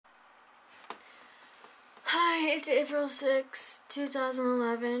It's April 6,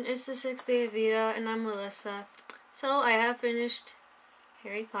 2011. It's the 6th day of Veda, and I'm Melissa. So, I have finished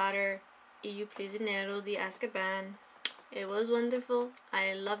Harry Potter, E.U. Prisioneiro de Azkaban. It was wonderful.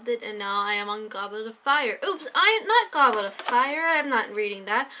 I loved it, and now I am on Goblet of Fire. Oops, I am not Goblet of Fire. I'm not reading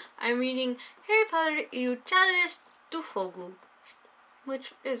that. I'm reading Harry Potter E.U. Chalice do Fogo,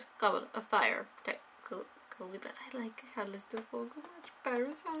 which is Goblet of Fire, technically, but I like Chalice do Fogo much better.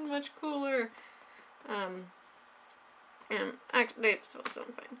 It sounds much cooler. And actually, it's also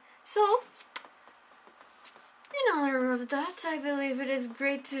fine. So, in honor of that, I believe it is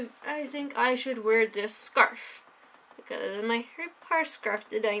great to, I think I should wear this scarf. Because of my Harry Potter scarf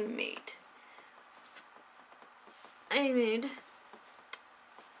that I made.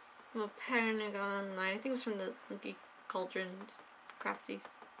 Well, apparently I got online. I think it was from the Funky Cauldrons crafty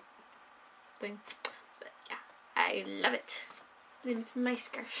thing. But yeah, I love it. And it's my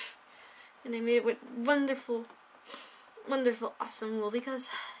scarf. And I made it with wonderful, awesome wool because,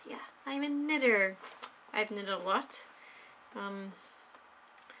 yeah, I'm a knitter. I've knitted a lot.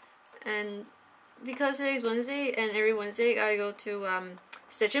 And because today's Wednesday, and every Wednesday I go to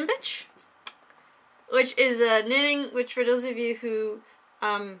Stitch and Bitch, which is knitting, which for those of you who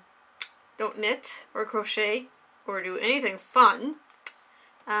don't knit or crochet or do anything fun,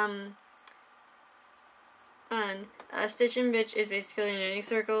 Stitch and Bitch is basically a knitting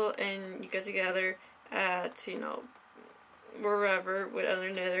circle, and you get together to, you know, wherever with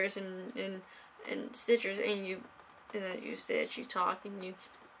other knitters and stitchers, and then you stitch, you talk, and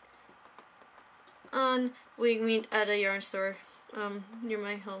we meet at a yarn store near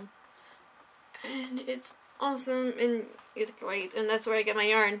my home, and it's awesome and it's great, and that's where I get my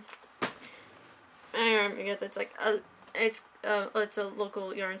yarn. My yarn, it's like it's a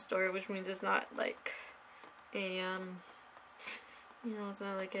local yarn store, which means it's not like a you know, it's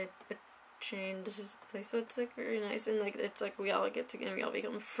not like a chain. This is a place, so it's like very nice, and like it's like we all get together, we all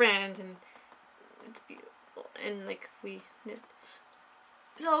become friends, and it's beautiful, and like we knit.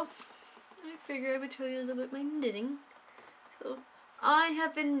 So I figure I would tell you a little bit my knitting. So I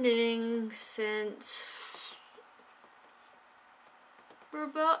have been knitting since for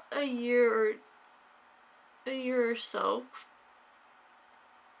about a year or so.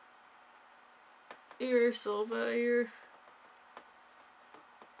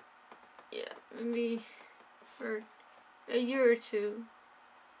 Yeah, maybe, or a year or two,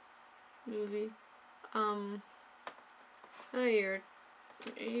 maybe, a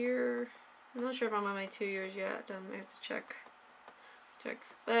year, I'm not sure if I'm on my 2 years yet, I have to check,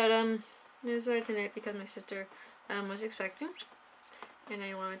 but, I decided to knit because my sister, was expecting, and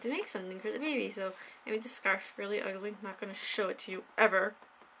I wanted to make something for the baby, so I made this scarf, really ugly, not gonna show it to you, ever.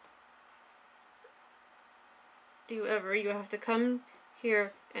 You have to come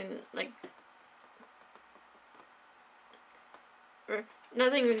here and, like,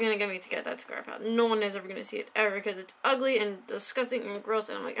 nothing is gonna get me to get that scarf out. No one is ever gonna see it ever because it's ugly and disgusting and gross,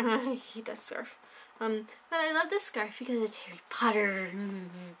 and I'm like, I hate that scarf. But I love this scarf because it's Harry Potter.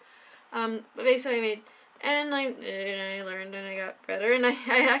 But basically I made, and I learned, and I got better, and I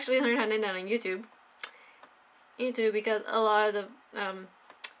actually learned how to knit that on YouTube. Because a lot of the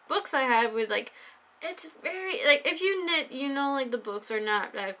books I had would, like, it's very, like, if you knit, you know, like, the books are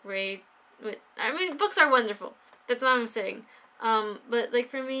not that great. I mean, books are wonderful. That's what I'm saying. But, like,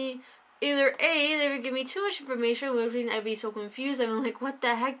 for me, either A, they would give me too much information, which means I'd be so confused. I'm like, what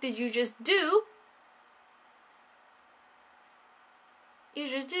the heck did you just do?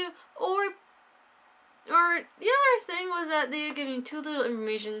 Or the other thing was that they would give me too little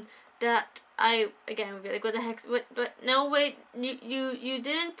information that I, again, would be like, what the heck, what, no, wait, you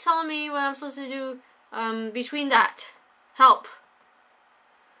didn't tell me what I'm supposed to do, between that. Help.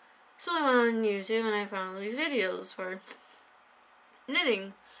 So I went on YouTube and I found all these videos for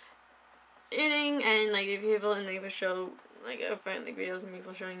knitting, and like people, and they would show, like, I find like videos of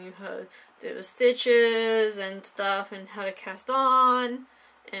people showing you how to do the stitches and stuff, and how to cast on,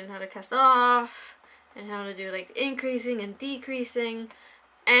 and how to cast off, and how to do, like, increasing and decreasing,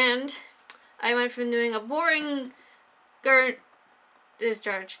 and I went from doing a boring garment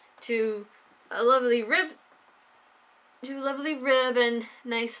discharge to a lovely rib, and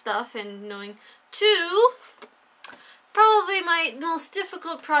nice stuff, and knowing to probably my most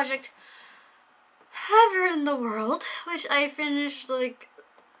difficult project ever in the world, which I finished, like,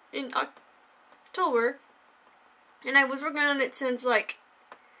 in October, and I was working on it since, like,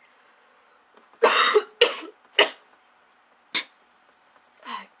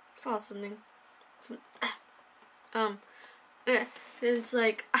 I saw something, it's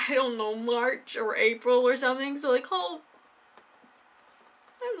like, I don't know, March or April or something, so, like, I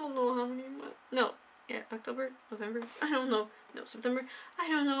don't know how many months, no, yeah, October, November, I don't know, no, September, I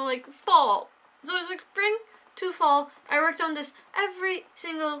don't know, like fall. So it's like spring to fall. I worked on this every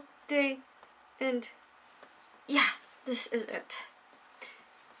single day, and yeah, this is it.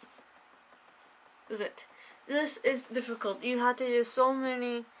 This is it. This is difficult. You had to do so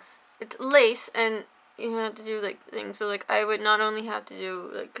many, it's lace, and you had to do like things. So like I would not only have to do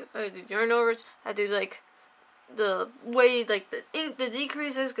like I would do yarn overs, I had to do like the way like the ink, the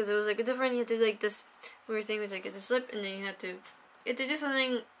decreases, because it was like a different. You had to do like this weird thing was like get to slip, and then you had to do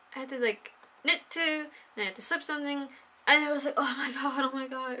something. I had to like knit too, and I had to slip something, and it was like oh my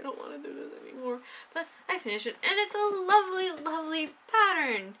god, I don't want to do this anymore. But I finished it, and it's a lovely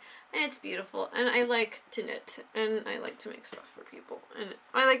pattern. And it's beautiful, and I like to knit, and I like to make stuff for people, and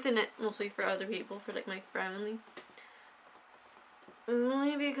I like to knit mostly for other people, for like my family.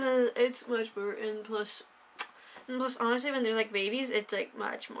 Only because it's much better, and plus honestly, when they're like babies, it's like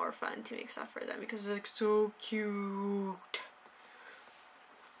much more fun to make stuff for them because it's like so cute.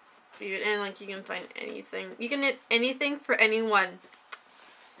 Dude, and like you can find anything, you can knit anything for anyone.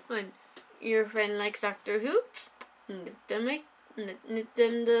 When your friend likes Doctor Who, knit them knit them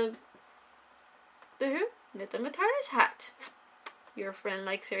a TARDIS hat. Your friend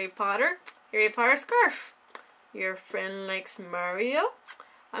likes Harry Potter scarf. Your friend likes Mario,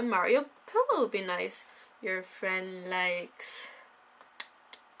 a Mario pillow would be nice. Your friend likes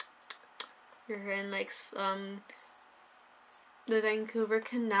the Vancouver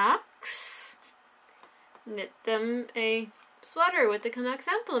Canucks. Knit them a sweater with the Canucks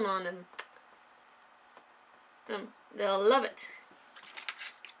emblem on them. They'll love it.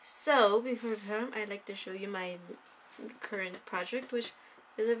 So, before I'd like to show you my current project, which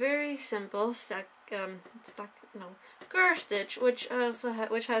is a very simple garter stitch, which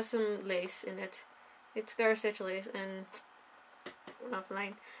has some lace in it. It's garter stitch lace and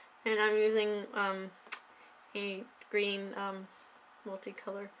offline, and I'm using a green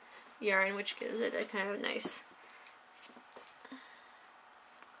multicolor yarn, which gives it a kind of nice.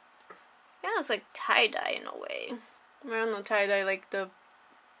 Yeah, it's like tie-dye in a way. I don't know, tie-dye like the.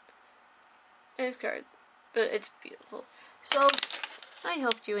 It's card, but it's beautiful. So, I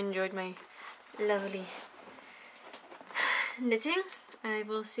hope you enjoyed my lovely knitting. I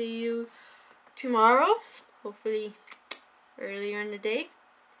will see you tomorrow, hopefully earlier in the day.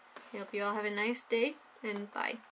 I hope you all have a nice day, and bye.